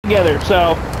together.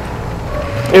 So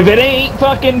if it ain't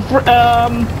fucking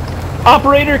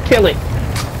operator, kill it.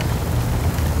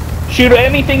 Shoot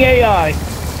anything AI.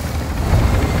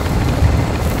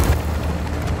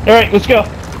 All right, let's go.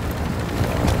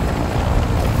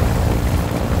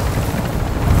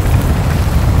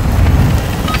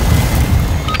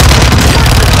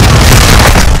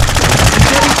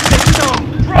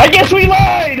 I guess we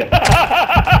lied!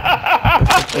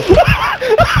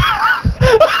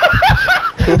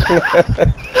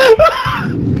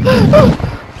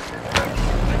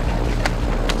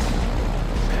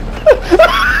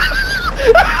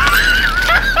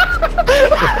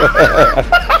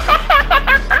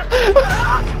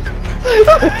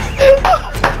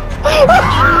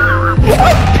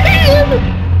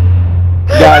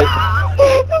 Guy.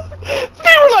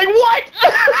 They were like, what?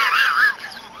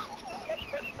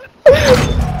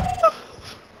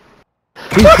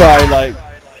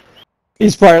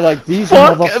 He's probably like these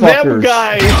Fuck motherfuckers. them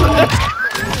guys.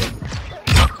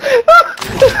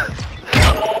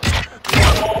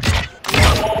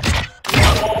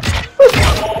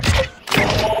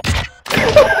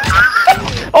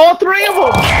 All three of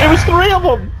them. It was three of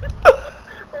them.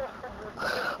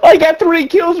 I got 3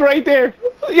 kills right there.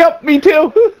 Yep, me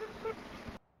too.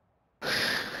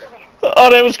 Oh,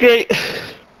 that was great.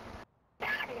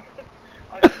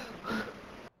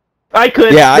 I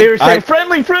could. Yeah, they were saying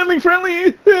friendly, friendly,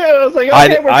 friendly. Yeah, I was like,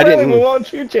 okay, we're friendly. We won't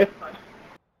shoot you.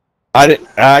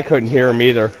 I couldn't hear him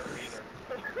either.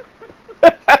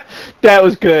 That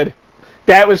was good.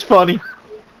 That was funny.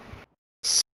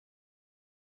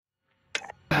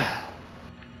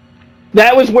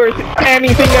 That was worth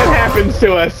anything that happens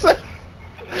to us.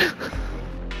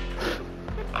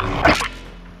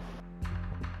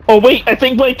 Oh wait, I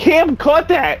think my cam caught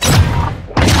that.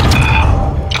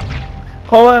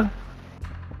 Hold on.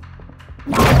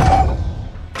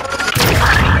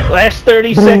 Last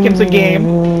 30 seconds of game.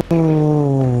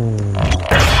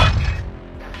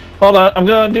 Hold on, I'm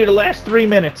gonna do the last 3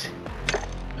 minutes.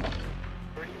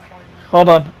 Hold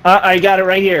on, I got it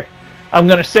right here. I'm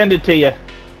gonna send it to you.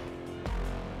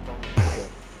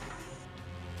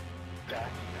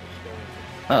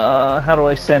 How do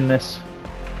I send this?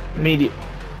 Media.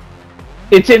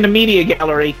 It's in the media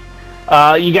gallery.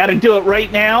 You gotta do it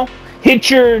right now. Hit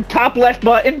your top left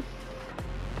button.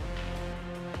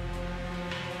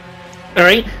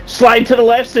 Alright, slide to the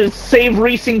left, says save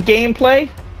recent gameplay.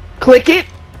 Click it.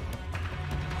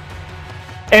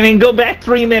 And then go back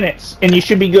 3 minutes, and you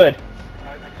should be good.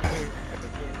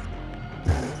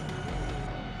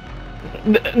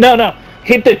 No.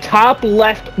 Hit the top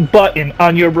left button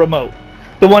on your remote.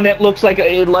 The one that looks like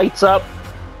it lights up.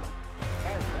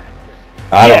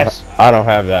 I don't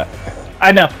have that.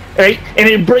 I know, right? And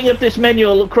then bring up this menu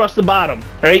across the bottom,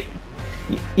 right?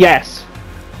 Yes.